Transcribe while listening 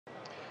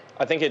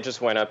I think it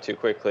just went up too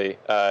quickly.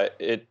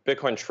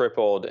 Bitcoin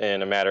tripled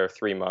in a matter of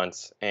 3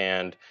 months,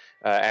 and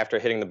after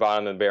hitting the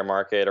bottom of the bear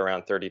market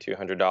around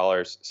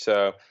 $3,200.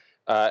 So,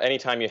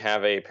 anytime you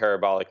have a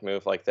parabolic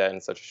move like that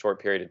in such a short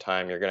period of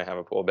time, you're going to have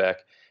a pullback,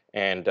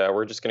 and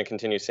we're just going to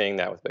continue seeing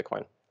that with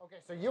Bitcoin. Okay,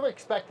 so you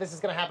expect this is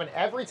going to happen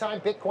every time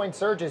Bitcoin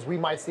surges, we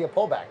might see a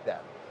pullback then.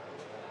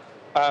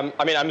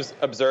 I mean, I'm just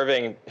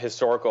observing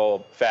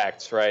historical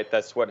facts, right?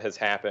 That's what has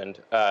happened,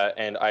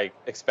 and I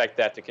expect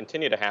that to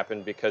continue to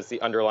happen because the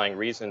underlying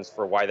reasons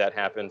for why that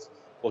happens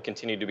will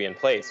continue to be in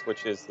place,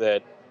 which is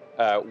that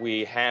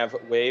we have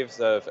waves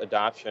of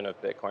adoption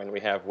of Bitcoin. We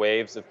have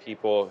waves of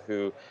people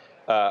who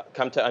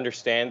come to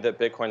understand that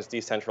Bitcoin's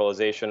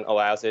decentralization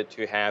allows it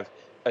to have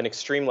an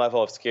extreme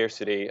level of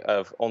scarcity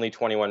of only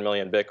 21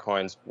 million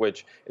Bitcoins,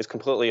 which is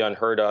completely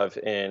unheard of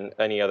in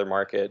any other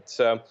market.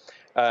 So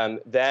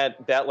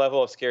that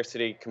level of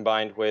scarcity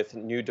combined with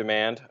new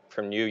demand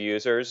from new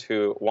users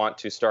who want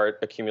to start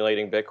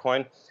accumulating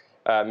Bitcoin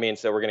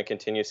means that we're going to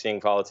continue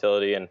seeing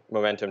volatility and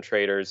momentum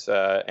traders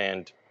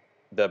and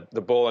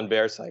the bull and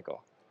bear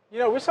cycle.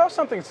 We saw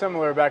something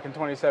similar back in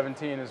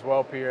 2017 as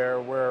well,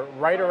 Pierre, where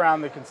right around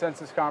the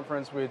consensus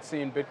conference, we had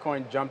seen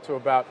Bitcoin jump to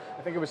about,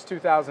 I think it was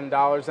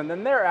 $2,000. And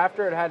then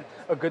thereafter, it had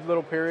a good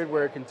little period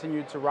where it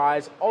continued to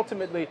rise.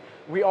 Ultimately,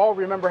 we all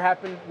remember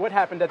what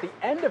happened at the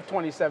end of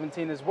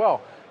 2017 as well.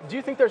 Do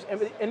you think there's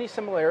any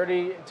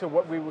similarity to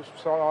what we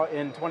saw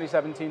in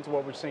 2017 to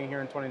what we're seeing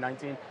here in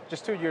 2019,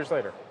 just 2 years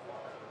later?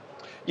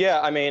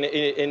 Yeah, I mean,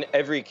 in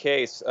every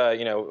case,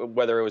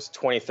 whether it was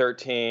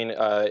 2013,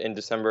 in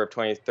December of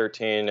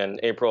 2013 and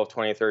April of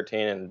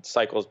 2013 and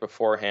cycles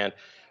beforehand,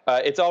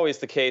 it's always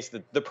the case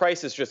that the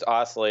price is just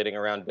oscillating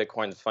around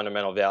Bitcoin's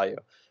fundamental value.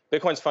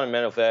 Bitcoin's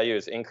fundamental value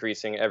is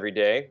increasing every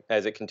day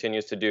as it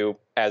continues to do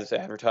as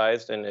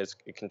advertised and as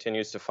it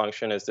continues to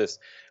function as this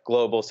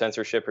global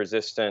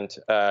censorship-resistant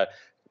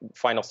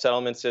final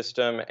settlement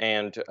system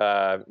and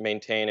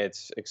maintain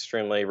its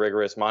extremely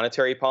rigorous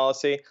monetary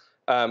policy.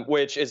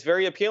 Which is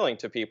very appealing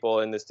to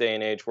people in this day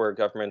and age where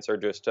governments are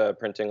just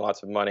printing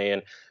lots of money,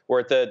 and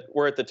we're at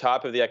the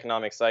top of the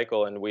economic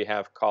cycle, and we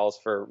have calls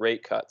for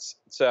rate cuts.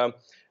 So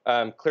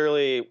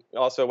clearly,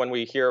 also when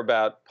we hear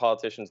about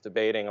politicians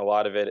debating, a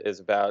lot of it is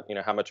about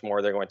how much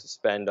more they're going to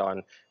spend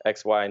on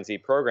X, Y, and Z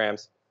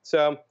programs.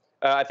 So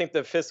I think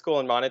the fiscal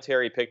and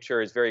monetary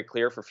picture is very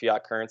clear for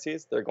fiat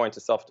currencies. They're going to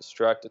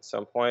self-destruct at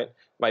some point.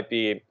 Might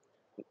be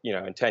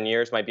in 10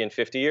 years, might be in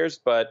 50 years,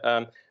 but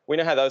we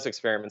know how those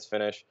experiments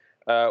finish.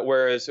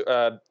 Whereas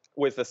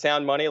with the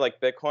sound money like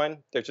Bitcoin,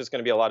 there's just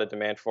going to be a lot of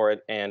demand for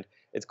it, and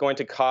it's going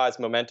to cause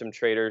momentum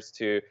traders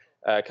to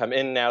come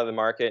in and out of the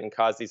market and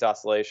cause these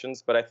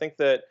oscillations. But I think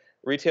that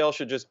retail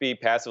should just be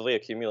passively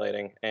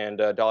accumulating and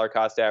dollar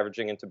cost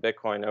averaging into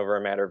Bitcoin over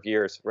a matter of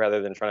years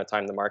rather than trying to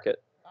time the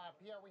market.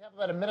 Pierre, we have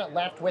about a minute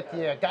left with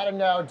you. Got to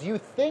know, do you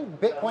think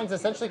Bitcoin's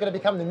essentially going to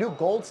become the new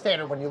gold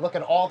standard when you look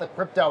at all the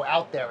crypto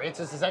out there? It's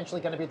just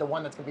essentially going to be the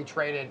one that's going to be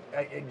traded,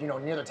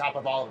 near the top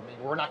of all of them.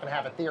 We're not going to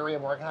have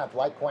Ethereum. We're going to have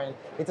Litecoin.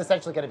 It's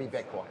essentially going to be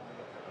Bitcoin.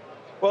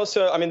 Well,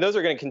 so I mean, those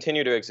are going to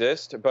continue to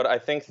exist, but I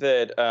think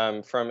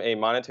that from a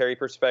monetary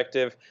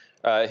perspective,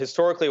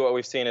 historically, what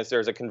we've seen is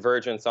there's a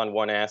convergence on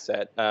one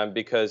asset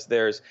because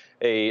there's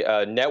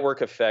a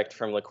network effect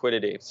from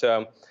liquidity.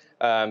 So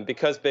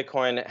because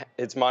Bitcoin,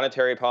 its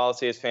monetary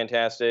policy is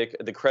fantastic,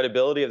 the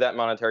credibility of that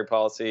monetary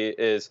policy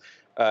is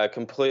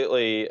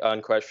completely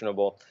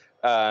unquestionable.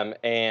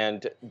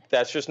 And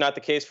that's just not the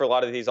case for a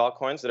lot of these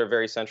altcoins that are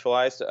very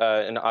centralized.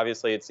 And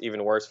obviously, it's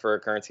even worse for a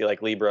currency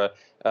like Libra,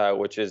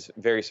 which is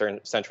very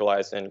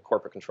centralized and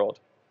corporate controlled.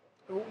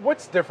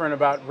 What's different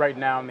about right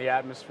now in the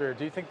atmosphere?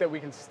 Do you think that we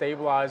can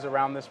stabilize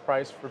around this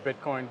price for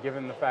Bitcoin,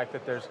 given the fact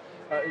that there's,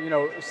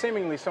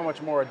 seemingly so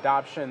much more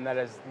adoption that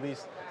has at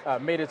least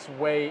made its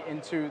way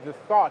into the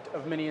thought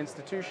of many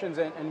institutions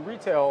and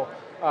retail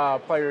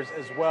players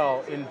as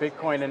well in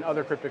Bitcoin and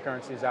other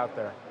cryptocurrencies out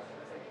there?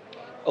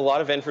 A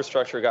lot of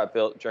infrastructure got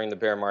built during the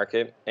bear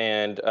market,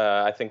 and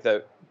I think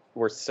that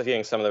we're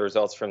seeing some of the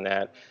results from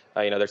that.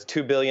 There's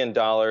 $2 billion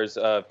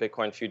of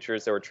Bitcoin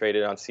futures that were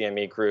traded on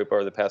CME Group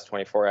over the past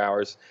 24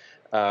 hours.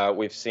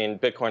 We've seen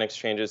Bitcoin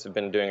exchanges have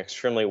been doing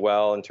extremely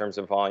well in terms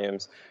of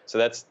volumes. So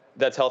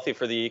that's healthy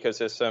for the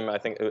ecosystem. I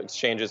think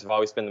exchanges have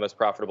always been the most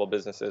profitable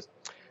businesses.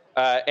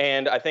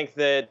 And I think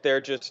that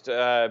they're just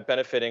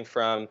benefiting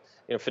from,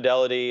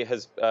 Fidelity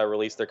has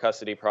released their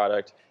custody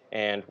product,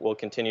 and we'll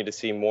continue to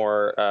see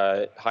more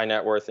high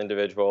net worth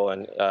individual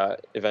and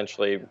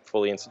eventually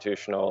fully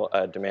institutional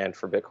demand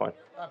for Bitcoin.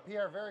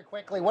 Pierre, very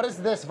quickly, what does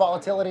this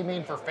volatility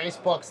mean for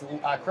Facebook's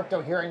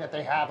crypto hearing that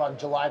they have on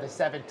July the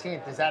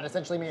 17th? Does that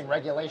essentially mean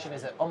regulation?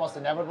 Is it almost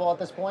inevitable at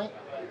this point?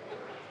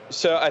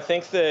 So I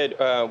think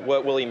that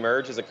what will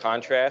emerge is a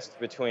contrast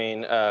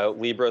between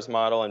Libra's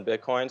model and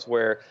Bitcoin's,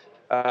 where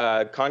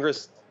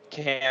Congress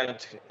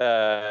can't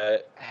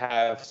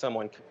have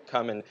someone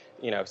come and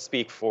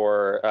speak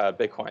for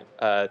Bitcoin.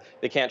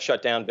 They can't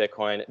shut down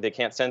Bitcoin. They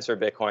can't censor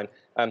Bitcoin.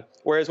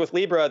 Whereas with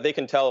Libra, they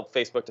can tell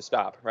Facebook to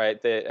stop,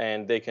 right?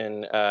 And they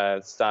can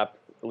stop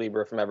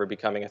Libra from ever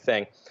becoming a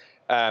thing.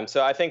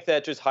 So I think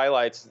that just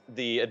highlights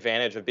the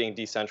advantage of being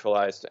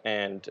decentralized,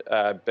 and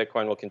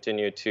Bitcoin will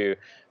continue to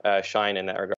shine in that regard.